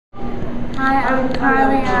Hi, I'm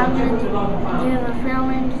Carly and I'm going to do the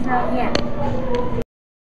filming, so yeah.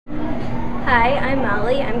 Hi, I'm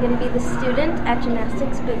Molly. I'm going to be the student at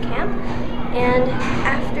Gymnastics Boot Camp. And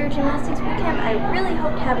after Gymnastics Boot Camp, I really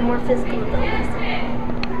hope to have more physical abilities.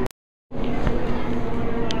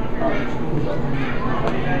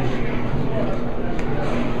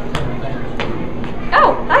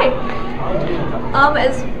 Oh, hi!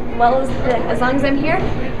 As long as I'm here,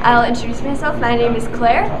 I'll introduce myself. My name is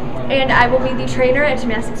Claire, and I will be the trainer at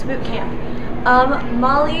Gymnastics Boot Camp.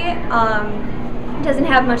 Molly doesn't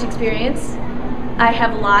have much experience. I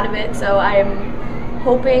have a lot of it, so I'm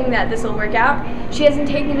hoping that this will work out. She hasn't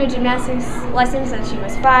taken a gymnastics lesson since she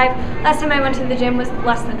was 5. Last time I went to the gym was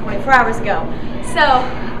less than 24 hours ago. So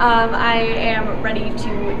I am ready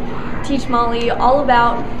to teach Molly all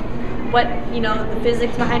about what the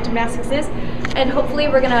physics behind gymnastics is, and hopefully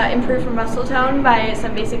we're going to improve her muscle tone by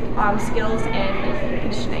some basic skills and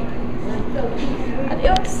conditioning.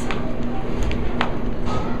 Adios!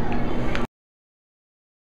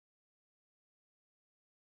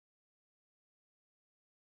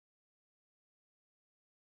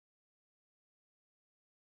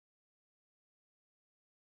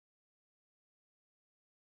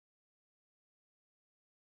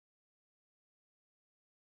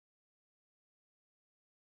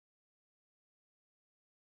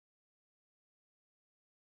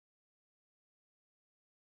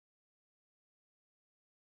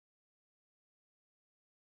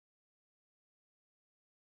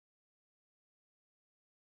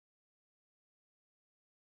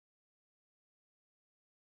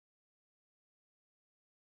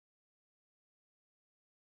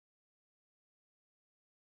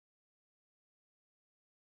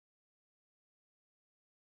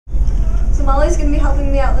 So Molly's going to be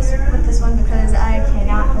helping me out with this one because I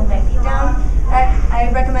cannot hold my feet down. I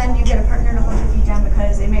recommend you get a partner to hold your feet down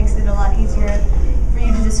because it makes it a lot easier for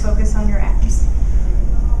you to just focus on your abs.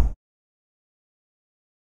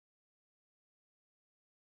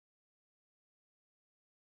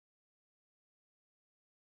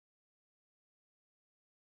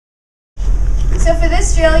 So for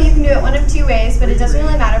this drill, you can do it one of two ways, but it doesn't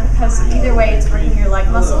really matter because either way it's working your leg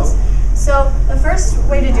muscles. So the first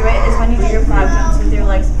way to do it is when you do your plow jumps with your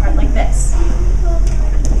legs apart like this.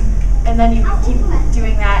 And then you keep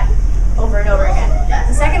doing that over and over again.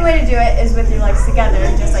 The second way to do it is with your legs together,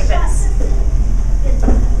 just like this.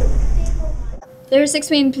 There are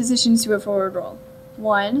 6 main positions to a forward roll.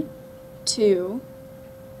 1, 2,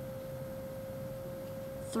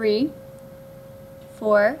 3,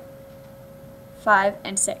 4, 5,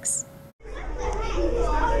 and 6.